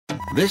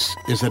This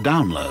is a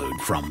download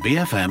from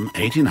BFM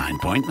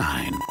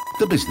 89.9,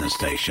 the business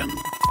station.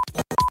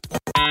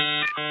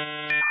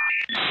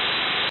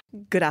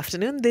 Good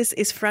afternoon. This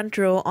is Front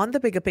Row on the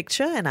Bigger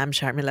Picture, and I'm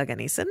Sharmila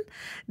Ganesan.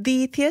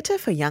 The Theatre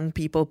for Young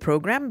People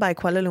program by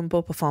Kuala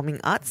Lumpur Performing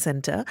Arts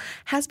Centre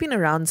has been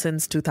around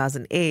since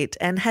 2008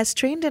 and has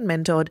trained and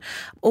mentored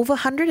over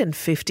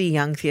 150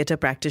 young theatre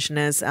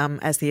practitioners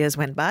as the years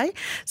went by.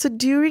 So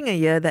during a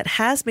year that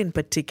has been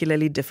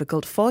particularly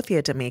difficult for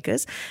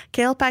Theatremakers,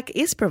 KLPAC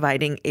is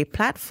providing a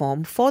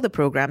platform for the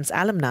program's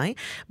alumni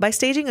by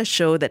staging a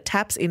show that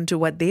taps into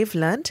what they've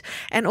learnt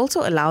and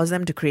also allows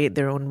them to create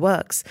their own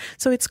works.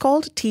 So it's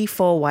called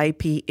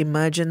T4YP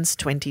Emergence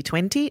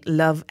 2020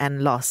 Love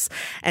and Loss,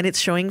 and it's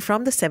showing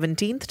from the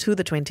 17th to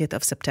the 20th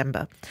of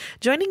September.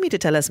 Joining me to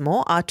tell us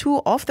more are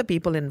two of the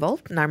people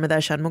involved, Narmada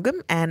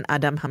Shanmugam and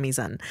Adam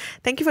Hamizan.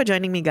 Thank you for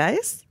joining me,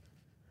 guys.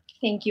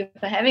 Thank you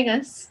for having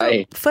us.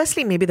 Hi.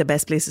 Firstly, maybe the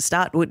best place to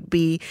start would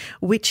be,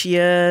 which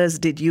years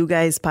did you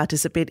guys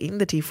participate in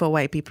the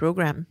T4YP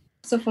program?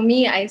 So for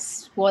me, I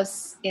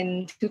was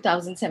in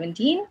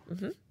 2017.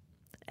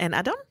 And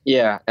Adam?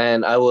 Yeah,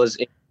 and I was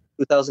in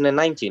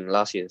 2019,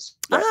 last year's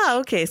batch.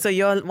 Okay. So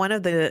you're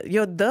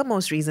the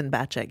most recent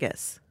batch, I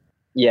guess.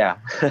 Yeah.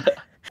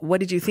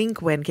 What did you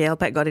think when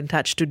KLPAC got in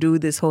touch to do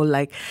this whole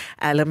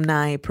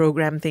alumni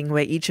program thing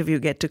where each of you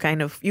get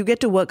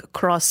to work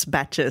cross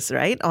batches,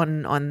 right?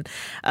 On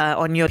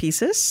your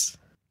pieces?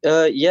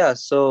 Yeah,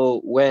 so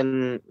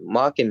when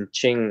Mark and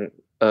Ching,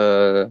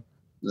 the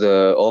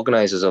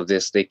organizers of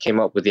this, they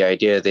came up with the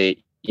idea,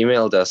 they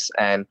emailed us,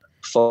 and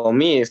for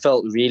me, it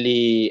felt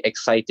really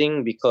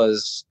exciting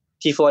because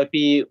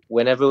T4IP,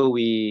 whenever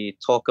we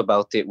talk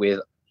about it with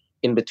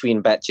in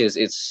between batches,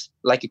 it's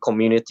like a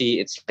community,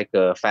 it's like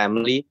a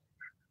family.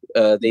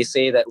 They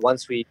say that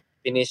once we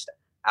finished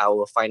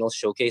our final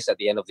showcase at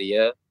the end of the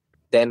year,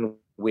 then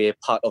we're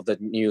part of the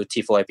new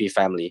T4IP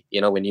family,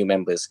 we're new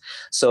members.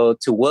 So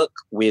to work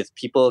with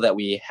people that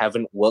we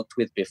haven't worked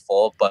with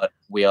before, but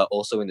we are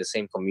also in the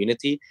same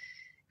community,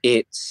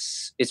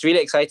 it's really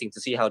exciting to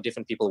see how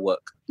different people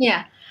work.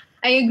 Yeah,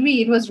 I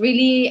agree. It was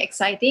really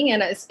exciting,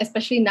 and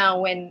especially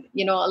now when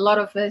a lot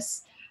of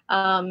us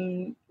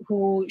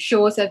who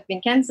shows have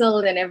been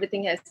cancelled and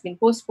everything has been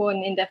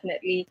postponed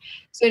indefinitely.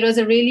 So it was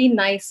a really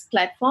nice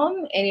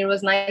platform, and it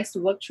was nice to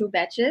work through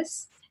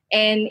batches.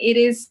 And it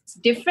is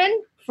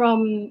different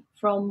from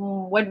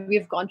what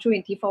we've gone through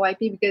in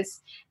T4YP,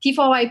 because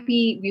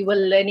T4YP, we were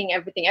learning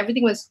everything.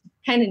 Everything was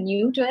kind of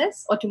new to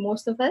us, or to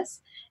most of us.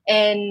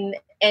 And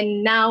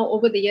now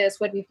over the years,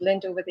 what we've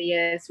learned over the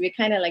years, we're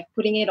kind of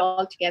putting it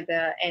all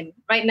together. And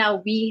right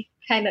now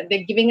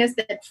they're giving us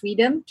that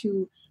freedom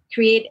to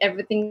create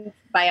everything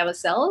by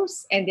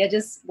ourselves, and they're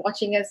just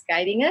watching us,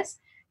 guiding us.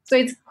 So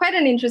it's quite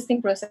an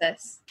interesting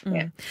process.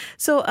 Yeah.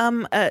 So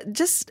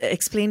just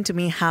explain to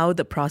me how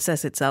the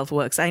process itself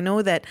works. I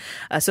know that,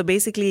 so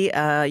basically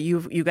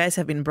you guys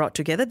have been brought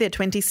together. There are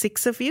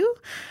 26 of you.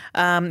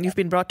 You've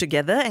been brought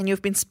together and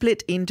you've been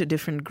split into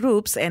different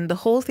groups, and the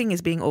whole thing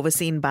is being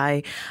overseen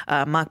by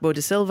Mark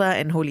Bodhisilva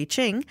and Holy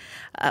Ching.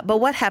 But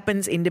what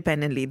happens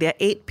independently? There are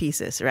 8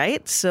 pieces,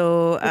 right?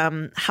 So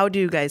how do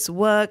you guys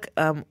work?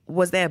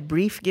 Was there a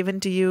brief given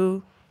to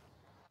you?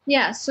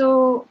 Yeah,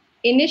 so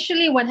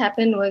initially what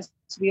happened was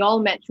we all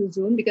met through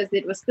Zoom because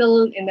it was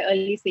still in the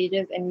early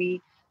stages, and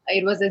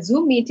it was a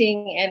Zoom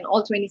meeting, and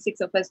all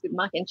 26 of us with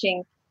Mark and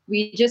Ching,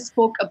 we just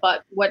spoke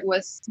about what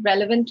was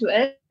relevant to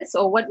us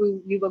or what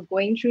we were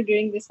going through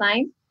during this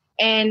time.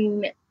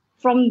 And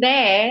from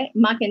there,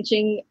 Mark and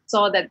Ching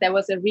saw that there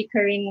was a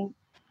recurring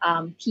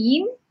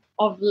theme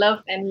of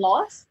love and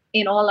loss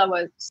in all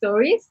our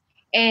stories,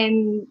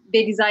 and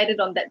they decided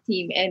on that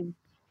theme. And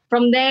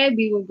from there,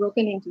 we were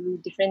broken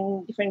into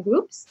different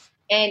groups.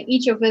 And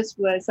each of us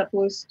were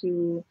supposed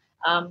to,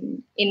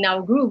 in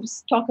our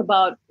groups, talk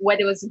about what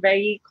was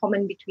very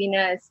common between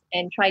us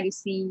and try to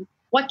see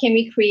what can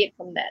we create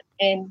from that.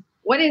 And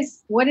what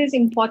is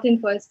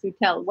important for us to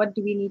tell? What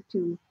do we need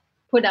to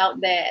put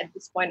out there at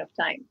this point of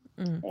time?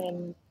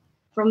 And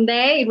from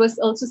there, it was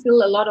also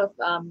still a lot of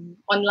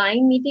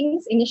online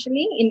meetings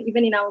initially,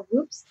 even in our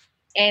groups.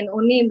 And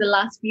only in the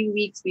last few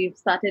weeks, we've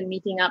started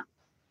meeting up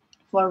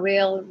for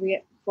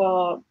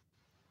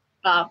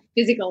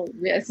physical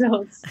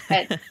rehearsals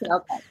at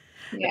KLPAC.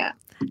 Yeah.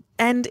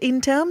 And in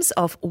terms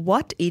of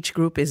what each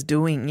group is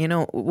doing,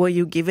 were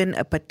you given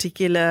a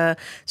particular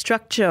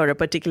structure or a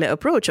particular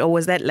approach, or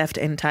was that left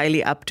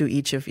entirely up to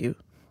each of you?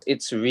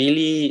 It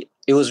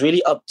was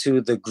really up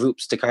to the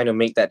groups to kind of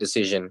make that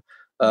decision,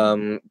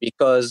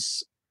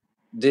 because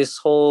this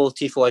whole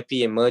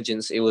T4IP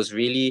emergence, it was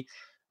really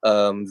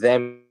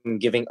them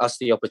giving us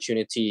the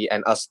opportunity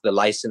and us the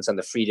license and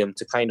the freedom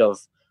to kind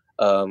of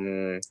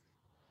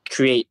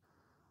create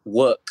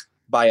work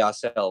by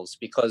ourselves,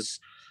 because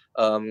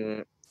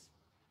we're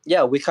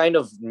kind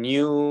of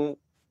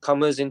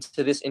newcomers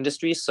into this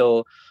industry,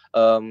 so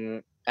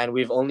and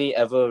we've only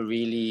ever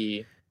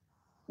really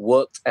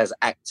worked as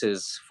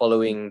actors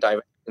following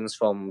directions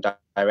from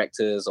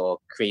directors or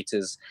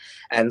creators,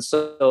 and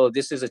so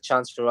this is a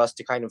chance for us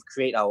to kind of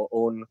create our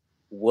own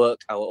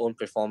work our own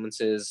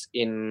performances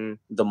in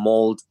the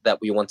mold that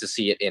we want to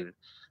see it in.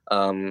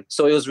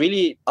 So it was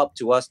really up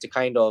to us to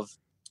kind of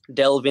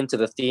delve into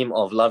the theme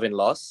of love and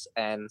loss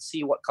and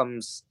see what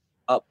comes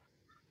up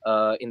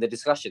in the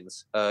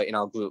discussions in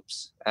our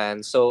groups.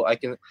 And so I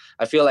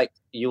feel like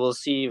you will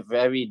see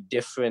very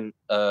different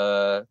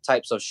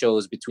types of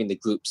shows between the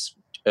groups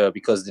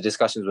because the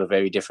discussions were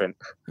very different.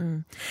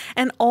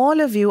 And all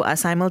of you are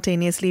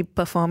simultaneously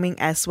performing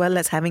as well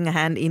as having a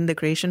hand in the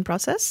creation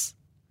process?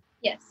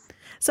 Yes.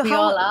 So We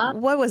all are.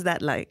 what was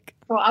that like?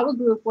 For our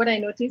group, what I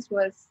noticed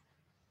was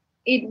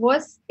it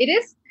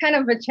is kind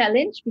of a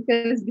challenge,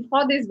 because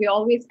before this we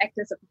always act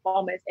as a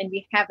performers and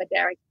we have a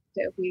director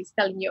who is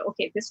telling you,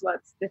 okay, this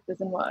works, this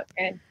doesn't work,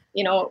 and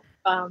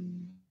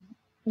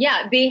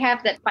they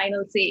have that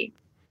final say.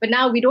 But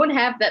now we don't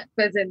have that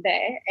person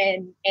there,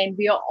 and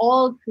we are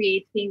all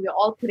creating, we're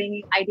all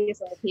putting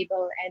ideas on the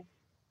table, and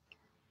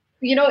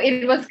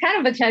it was kind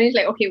of a challenge,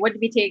 like, okay, what do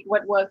we take,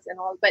 what works and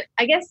all. But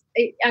I guess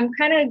I'm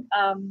kind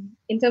of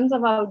in terms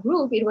of our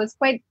group, it was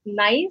quite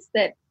nice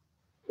that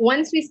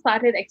once we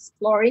started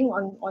exploring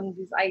on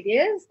these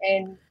ideas,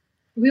 and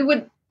we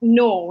would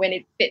know when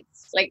it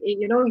fits, like,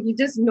 you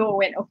just know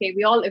when, okay,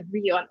 we all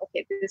agree on,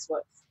 okay, this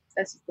works,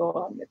 let's just go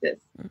on with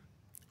this.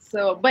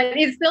 So, but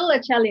it's still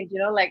a challenge,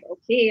 like,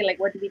 okay, like,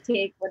 what do we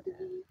take, what do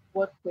we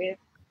work with?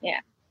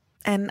 Yeah.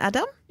 And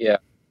Adam? Yeah.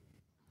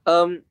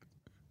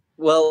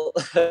 Well,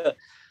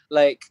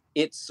 like,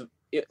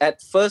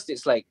 at first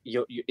it's like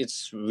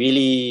it's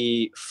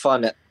really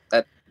fun at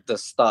the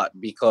start,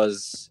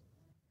 because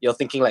you're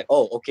thinking like,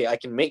 oh, okay, I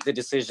can make the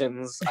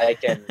decisions, I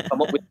can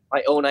come up with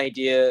my own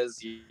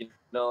ideas,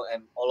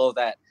 and all of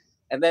that.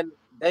 And then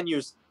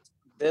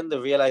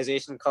the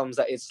realization comes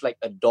that it's like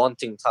a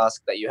daunting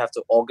task, that you have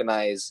to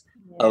organize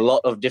a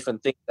lot of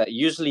different things that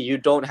usually you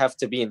don't have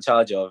to be in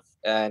charge of.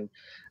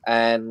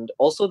 And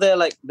also there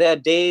are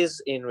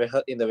days in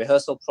the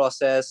rehearsal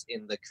process,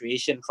 in the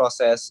creation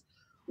process,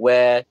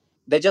 where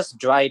they're just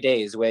dry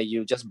days where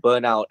you just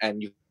burn out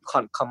and you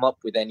can't come up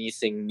with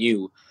anything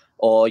new,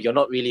 or you're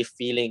not really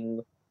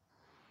feeling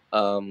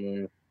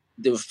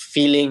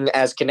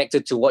as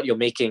connected to what you're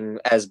making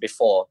as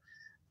before.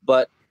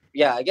 But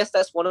yeah, I guess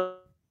that's one of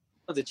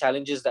the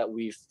challenges that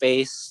we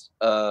face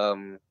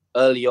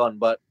early on.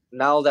 But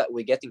now that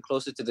we're getting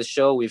closer to the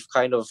show, we've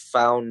kind of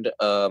found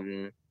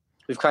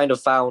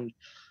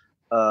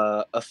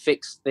a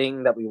fixed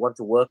thing that we want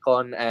to work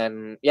on,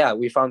 and yeah,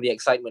 we found the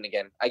excitement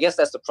again. I guess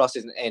that's the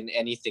process in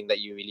anything that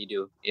you really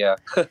do. Yeah.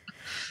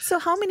 So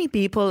how many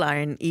people are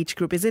in each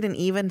group? Is it an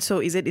even? So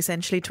is it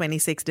essentially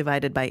 26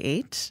 divided by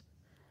 8?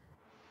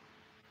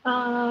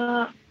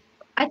 I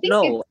think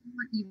No. it's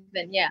not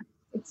even. Yeah,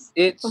 it's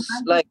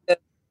like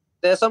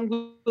there are some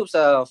groups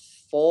that are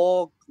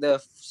 4. There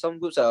are some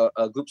groups that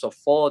are groups of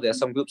 4. There are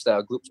some groups that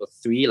are groups of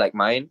 3, like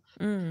mine.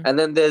 And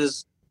then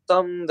there's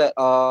some that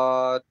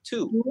are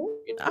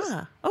 2.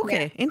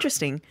 Okay, Yeah.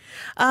 Interesting.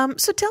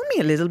 So tell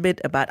me a little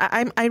bit about.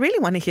 I really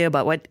want to hear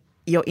about what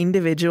your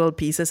individual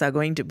pieces are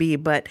going to be.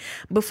 But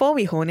before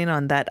we hone in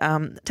on that,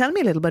 tell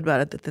me a little bit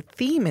about the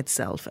theme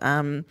itself,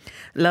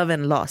 love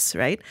and loss,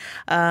 right?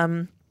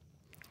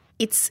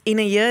 It's in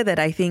a year that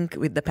I think,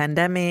 with the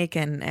pandemic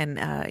and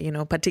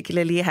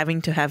particularly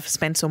having to have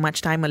spent so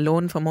much time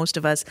alone for most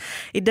of us,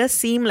 it does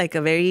seem like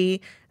a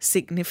very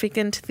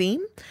significant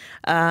theme.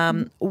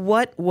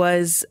 What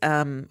was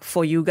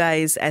for you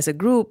guys as a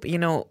group?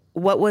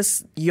 What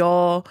was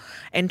your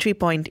entry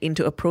point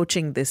into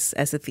approaching this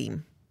as a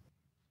theme?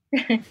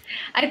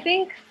 I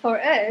think for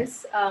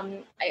us,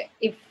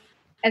 if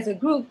as a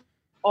group,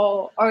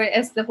 or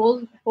as the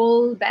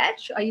whole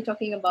batch, are you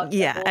talking about?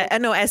 Yeah, I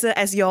know,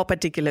 as your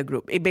particular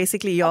group,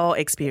 basically your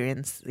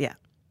experience. Yeah.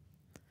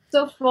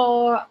 So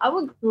for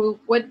our group,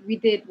 what we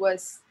did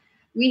was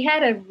we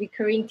had a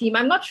recurring theme.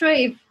 I'm not sure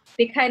if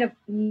they kind of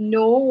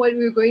know what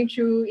we were going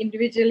through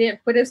individually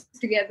and put us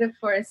together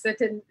for a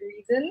certain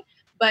reason.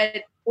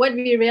 But what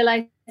we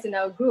realized in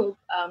our group,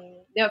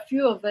 there are a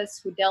few of us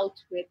who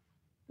dealt with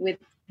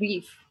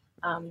grief,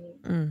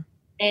 and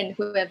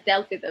who have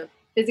dealt with a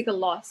physical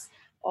loss,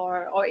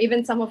 or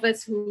even some of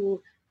us who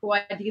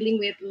are dealing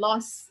with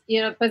loss.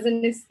 The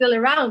person is still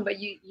around, but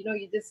you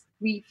just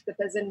grieve the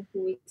person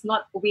who is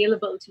not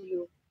available to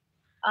you.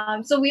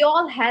 So we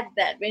all had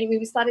that. When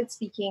we started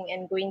speaking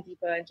and going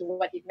deeper into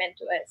what it meant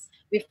to us,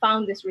 we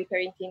found this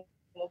recurring theme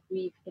of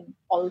grief in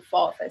all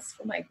 4 of us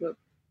for my group.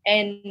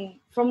 And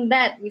from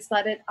that, we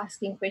started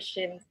asking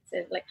questions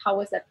like, how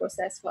was that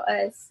process for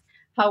us?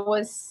 How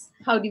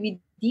do we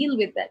deal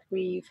with that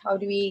grief? How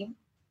do we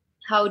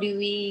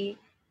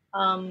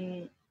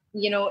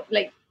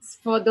like,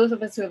 for those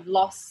of us who have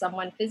lost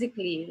someone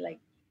physically, like,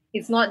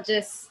 it's not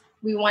just,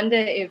 we wonder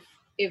if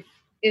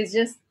it's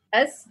just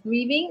us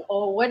grieving,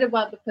 or what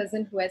about the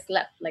person who has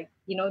left? Like,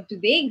 do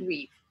they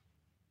grieve?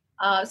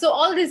 So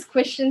all these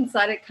questions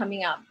started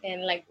coming up,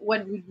 and like,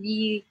 what do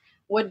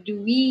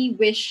we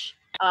wish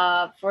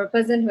for a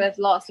person who has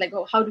lost? Like,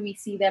 how do we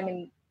see them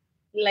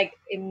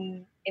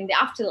in in the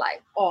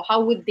afterlife, or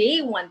how would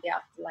they want the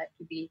afterlife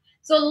to be?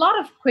 So a lot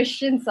of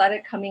questions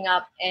started coming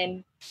up,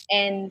 and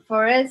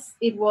for us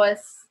it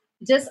was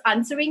just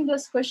answering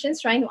those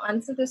questions, trying to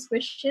answer those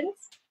questions.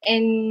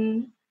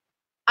 And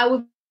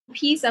our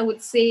piece, I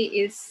would say,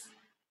 is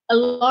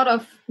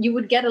you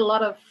would get a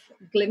lot of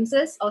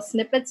glimpses or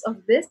snippets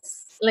of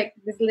this, like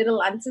these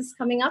little answers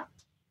coming up.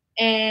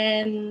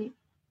 And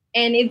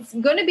it's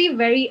going to be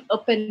very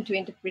open to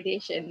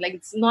interpretation. Like,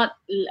 it's not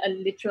a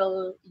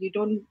literal, you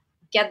don't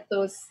get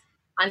those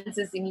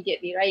answers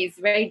immediately, right? It's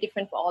very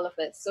different for all of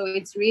us. So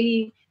it's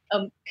really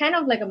kind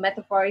of like a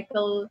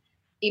metaphorical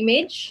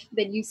image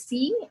that you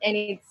see, and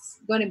it's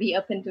going to be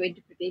open to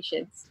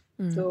interpretations.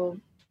 So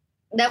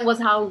that was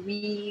how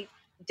we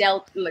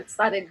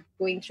started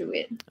going through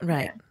it.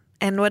 Right. Yeah.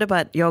 And what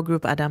about your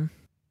group, Adam?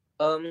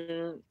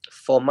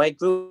 For my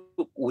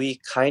group, we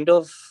kind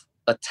of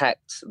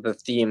attacked the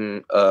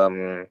theme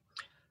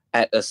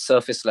at a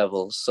surface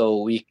level.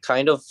 So we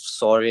kind of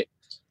saw it.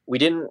 We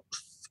didn't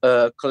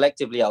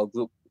collectively, our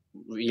group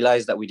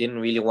realized that we didn't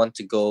really want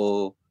to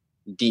go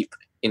deep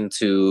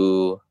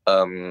into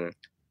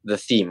the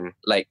theme.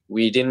 Like,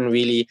 we didn't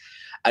really,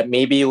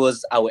 maybe it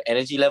was our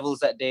energy levels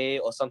that day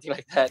or something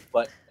like that,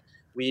 but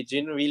we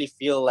didn't really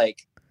feel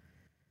like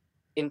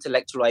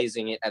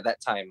intellectualizing it at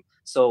that time.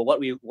 So what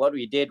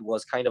we did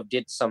was kind of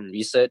did some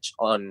research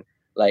on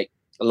like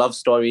love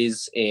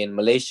stories in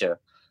Malaysia,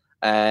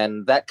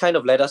 and that kind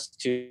of led us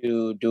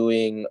to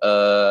doing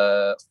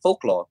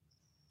folklore.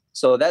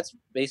 So that's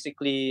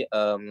basically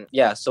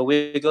so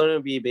we're going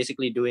to be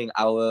basically doing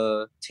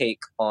our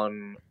take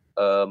on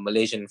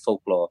Malaysian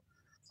folklore.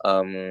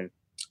 I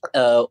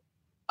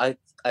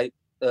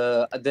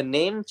the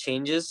name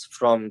changes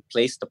from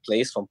place to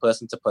place, from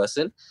person to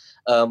person,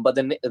 but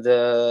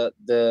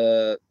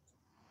the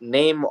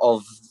name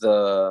of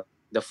the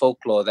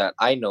folklore that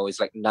I know is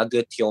like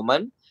Naga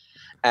Tioman,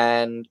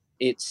 and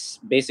it's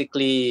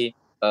basically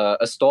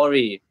a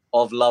story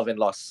of love and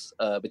loss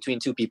between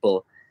two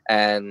people,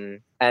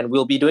 and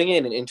we'll be doing it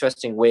in an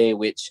interesting way,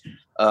 which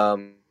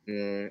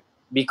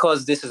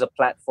because this is a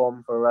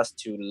platform for us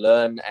to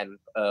learn and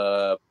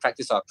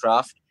practice our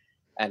craft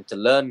and to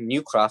learn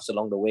new crafts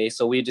along the way.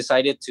 So we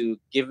decided to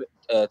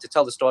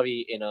tell the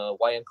story in a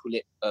wayang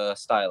kulit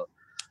style,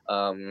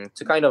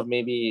 to kind of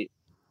maybe,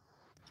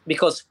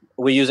 because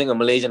we're using a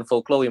Malaysian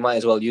folklore, we might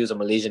as well use a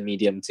Malaysian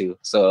medium too.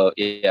 So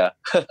yeah.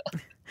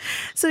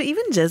 So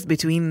even just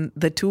between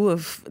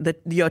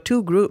your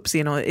two groups,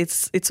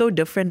 it's so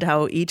different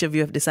how each of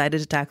you have decided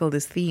to tackle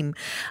this theme.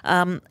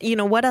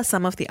 What are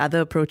some of the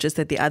other approaches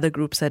that the other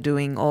groups are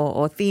doing,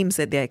 or themes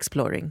that they're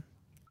exploring?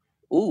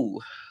 Ooh,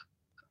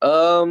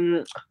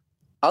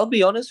 I'll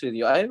be honest with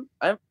you. I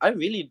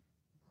really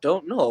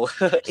don't know.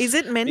 Is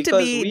it meant to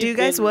be? Do you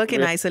guys work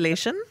in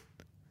isolation?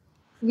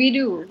 We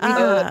do.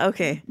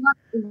 Okay.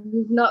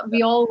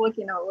 We all work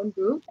in our own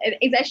group.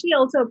 It's actually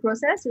also a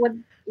process.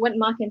 What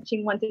Mark and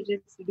Ching wanted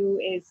us to do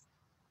is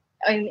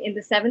in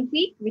the 7th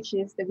week, which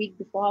is the week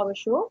before our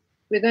show,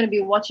 we're going to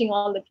be watching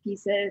all the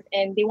pieces,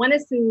 and they want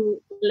us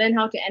to learn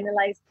how to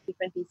analyze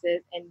different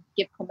pieces and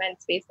give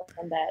comments based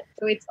on that.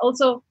 So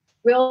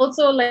we're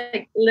also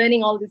like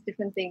learning all these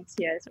different things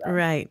here as well.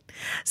 Right.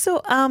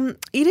 So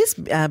it is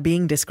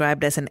being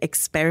described as an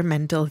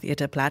experimental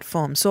theatre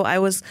platform. So I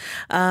was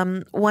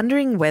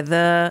wondering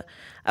whether,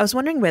 as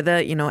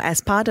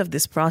part of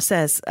this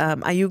process,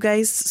 are you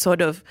guys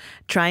sort of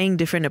trying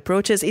different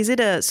approaches? Is it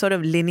a sort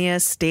of linear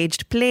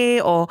staged play,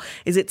 or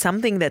is it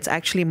something that's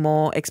actually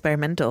more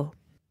experimental?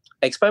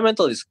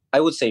 Experimental is,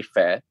 I would say,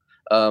 fair,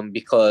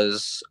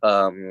 because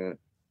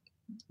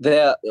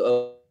there.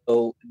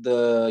 So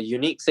the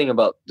unique thing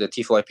about the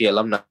T4IP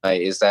alumni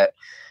is that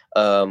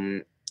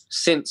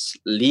since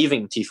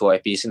leaving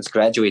T4IP, since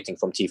graduating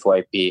from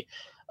T4IP,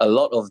 a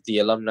lot of the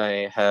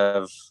alumni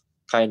have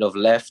kind of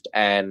left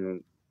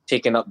and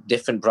taken up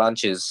different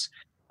branches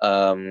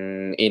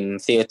in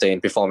theatre,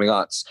 in performing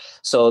arts.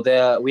 So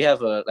we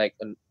have a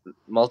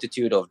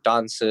multitude of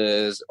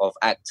dancers, of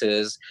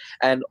actors,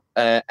 and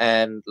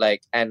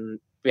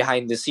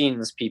behind the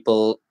scenes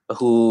people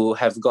who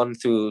have gone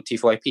through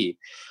T4IP.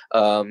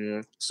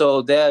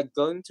 So there are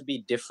going to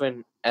be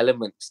different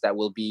elements that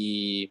will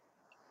be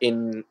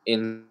in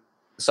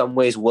some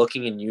ways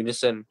working in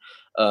unison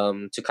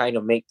to kind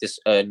of make this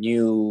a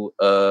new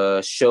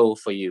show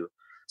for you.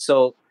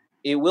 So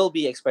it will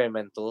be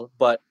experimental,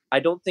 but I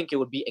don't think it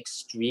would be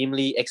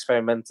extremely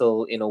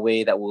experimental in a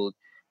way that will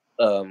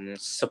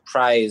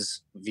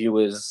surprise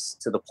viewers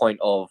to the point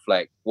of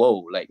like,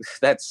 whoa, like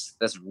that's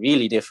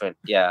really different.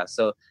 Yeah.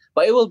 So,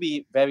 but it will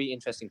be very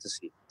interesting to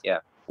see. Yeah.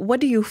 What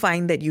do you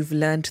find that you've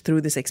learned through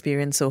this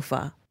experience so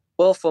far?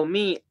 Well, for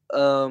me,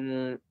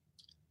 I've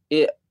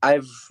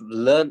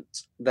learned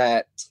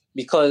that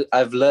because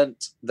I've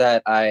learned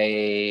that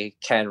I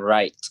can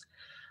write,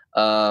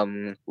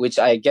 which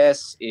I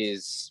guess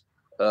is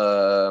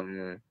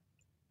something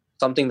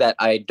that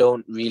I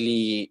don't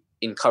really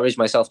encourage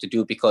myself to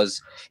do, because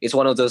it's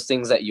one of those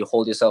things that you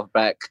hold yourself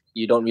back.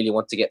 You don't really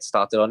want to get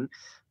started on.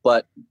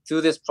 But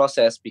through this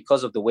process,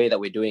 because of the way that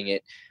we're doing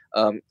it,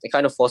 it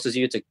kind of forces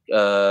you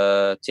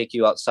to take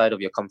you outside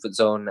of your comfort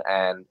zone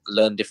and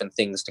learn different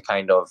things to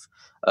kind of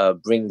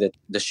bring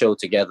the show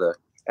together.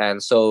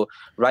 And so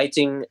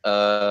writing,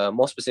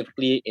 more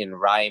specifically in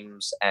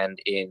rhymes and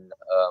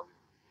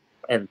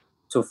and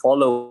to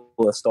follow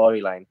a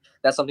storyline,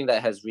 that's something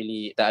that I've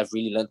really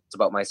learned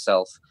about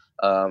myself.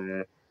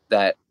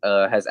 That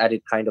has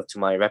added kind of to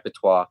my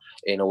repertoire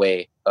in a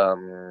way,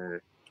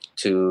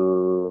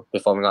 to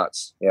performing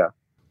arts. Yeah.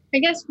 I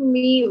guess for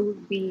me, it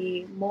would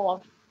be more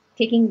of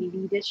taking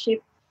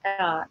leadership,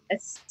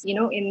 as you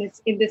know, in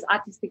this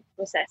artistic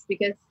process.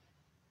 Because,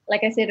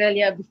 like I said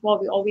earlier, before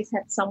we always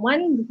had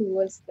someone who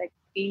was like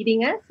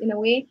leading us in a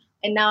way,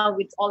 and now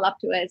it's all up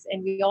to us,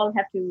 and we all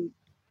have to,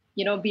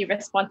 be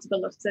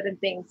responsible of certain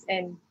things,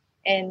 and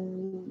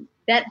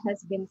that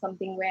has been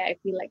something where I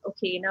feel like,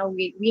 okay, now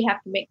we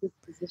have to make these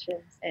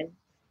decisions, and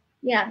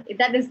yeah,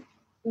 that is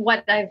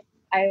what I've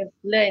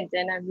learned,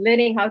 and I'm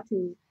learning how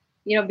to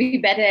be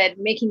better at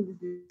making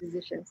these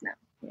decisions now.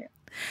 Yeah.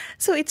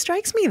 So it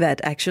strikes me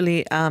that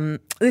actually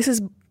this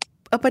is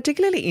a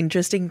particularly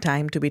interesting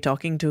time to be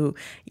talking to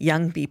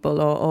young people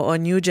or a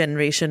new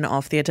generation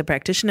of theatre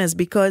practitioners,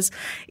 because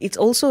it's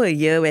also a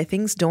year where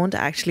things don't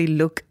actually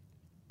look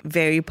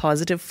very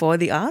positive for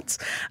the arts.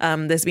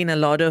 There's been a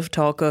lot of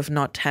talk of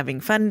not having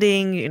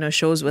funding.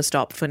 Shows were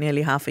stopped for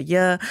nearly half a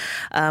year,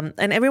 and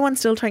everyone's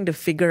still trying to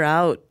figure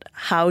out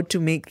how to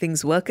make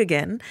things work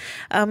again.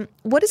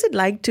 What is it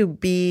like to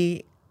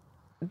be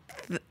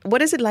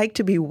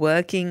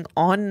working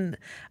on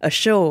a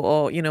show,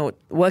 or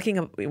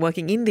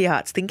working in the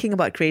arts, thinking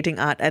about creating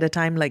art at a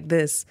time like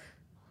this?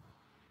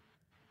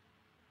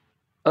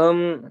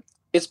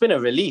 It's been a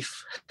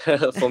relief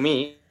for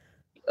me.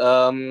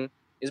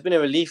 It's been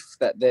a relief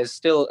that there's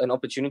still an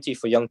opportunity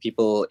for young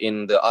people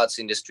in the arts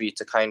industry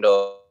to kind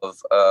of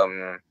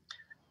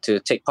to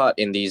take part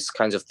in these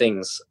kinds of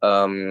things.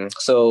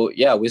 So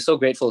yeah, we're so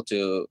grateful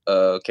to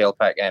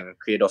KLPAC and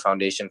Creator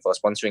Foundation for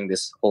sponsoring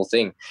this whole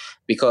thing,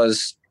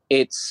 because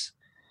it's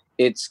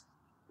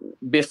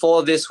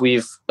before this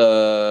we've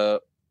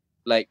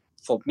like,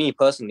 for me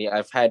personally,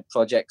 I've had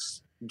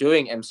projects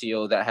during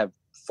MCO that have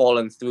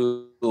fallen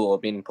through or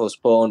been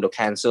postponed or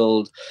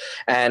cancelled,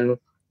 and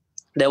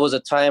there was a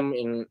time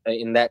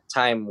in that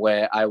time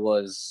where I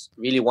was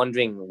really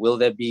wondering, will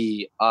there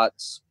be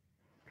arts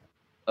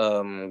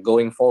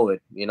going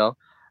forward? Not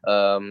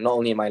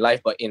only in my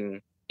life, but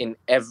in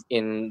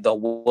the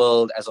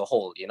world as a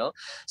whole.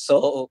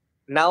 So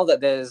now that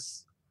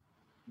there's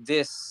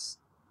this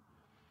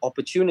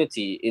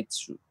opportunity,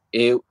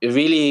 it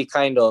really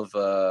kind of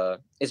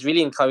it's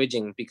really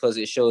encouraging, because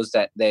it shows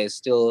that there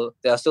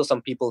are still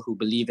some people who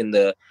believe in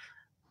the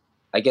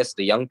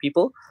young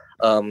people,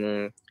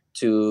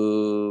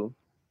 to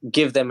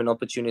give them an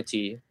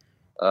opportunity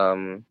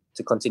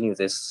to continue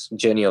this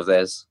journey of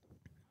theirs.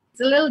 It's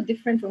a little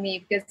different for me,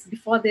 because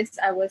before this,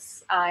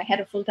 I had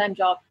a full-time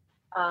job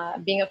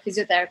being a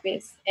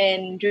physiotherapist,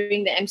 and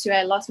during the MCO,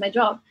 I lost my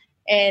job.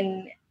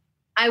 And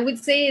I would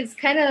say it's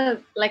kind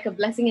of like a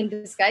blessing in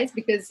disguise,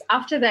 because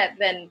after that,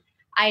 then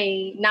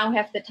I now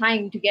have the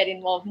time to get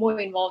more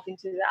involved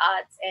into the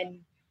arts,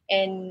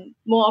 and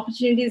more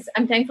opportunities.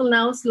 I'm thankful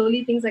now,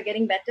 slowly things are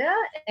getting better,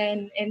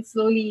 and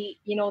slowly,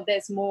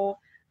 there's more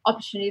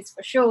opportunities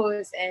for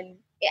shows. And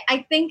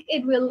I think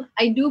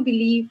I do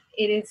believe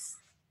it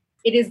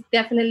is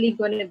definitely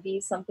going to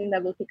be something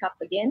that will pick up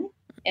again.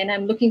 And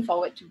I'm looking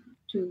forward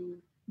to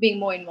being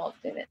more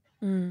involved in it.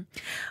 Mm.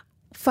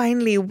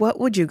 Finally, what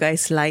would you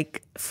guys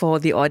like for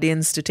the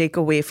audience to take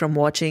away from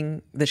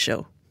watching the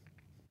show?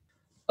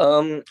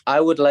 I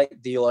would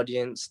like the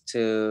audience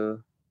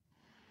to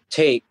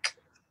take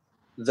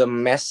the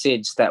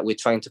message that we're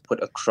trying to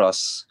put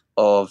across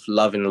of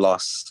love and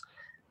loss,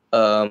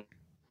 that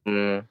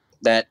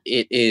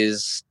it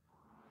is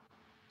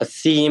a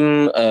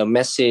theme, a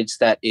message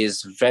that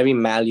is very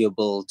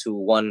malleable to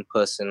one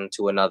person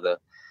to another.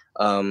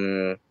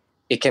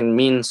 It can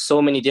mean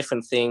so many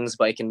different things,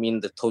 but it can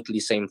mean the totally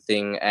same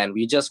thing. And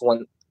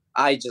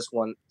I just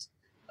want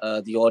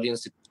the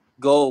audience to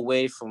go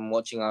away from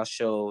watching our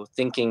show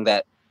thinking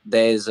that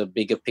there's a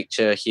bigger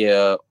picture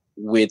here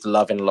with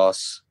love and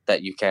loss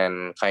that you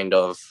can kind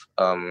of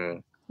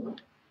bring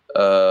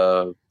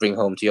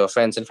home to your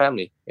friends and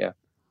family. Yeah.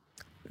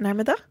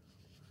 Narmada?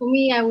 For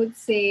me, I would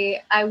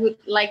say I would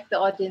like the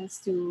audience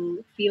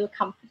to feel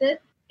comforted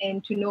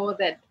and to know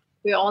that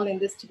we're all in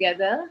this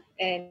together,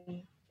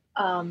 and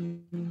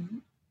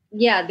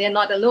they're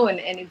not alone,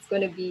 and it's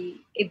going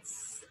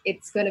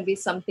to be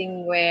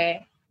something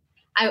where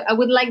I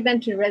would like them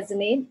to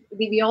resonate.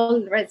 We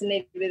all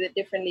resonate with it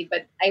differently,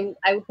 but I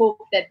hope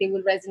that they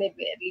will resonate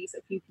with at least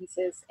a few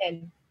pieces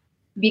and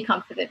be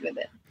comforted with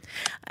it.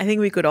 I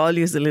think we could all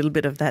use a little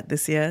bit of that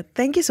this year.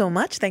 Thank you so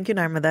much. Thank you,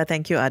 Narmada.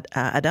 Thank you,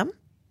 Adam.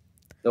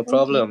 No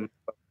problem.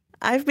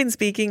 I've been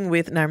speaking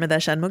with Narmada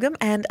Shanmugam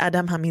and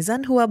Adam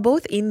Hamizan, who are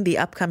both in the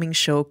upcoming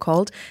show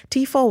called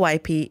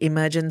T4YP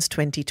Emergence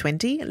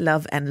 2020,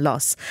 Love and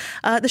Loss.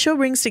 The show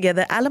brings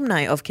together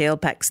alumni of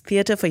KLPAC's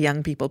Theatre for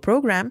Young People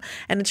program,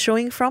 and it's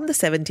showing from the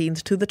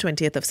 17th to the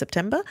 20th of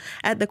September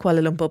at the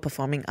Kuala Lumpur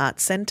Performing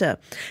Arts Centre.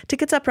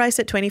 Tickets are priced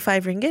at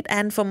 25 ringgit,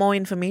 and for more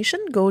information,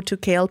 go to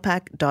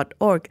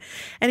klpac.org.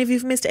 And if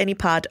you've missed any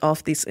part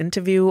of this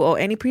interview or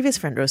any previous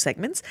Front Row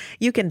segments,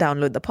 you can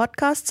download the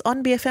podcasts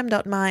on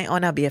bfm.my,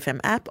 on our BFM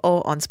app,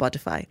 or on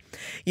Spotify.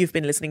 You've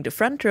been listening to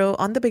Front Row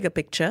on The Bigger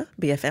Picture,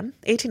 BFM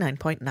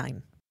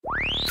 89.9.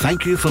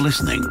 Thank you for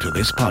listening to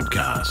this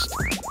podcast.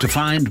 To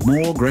find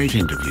more great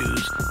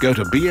interviews, go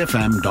to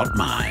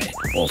bfm.my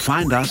or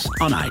find us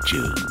on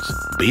iTunes.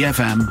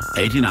 BFM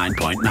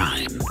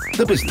 89.9,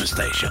 the business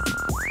station.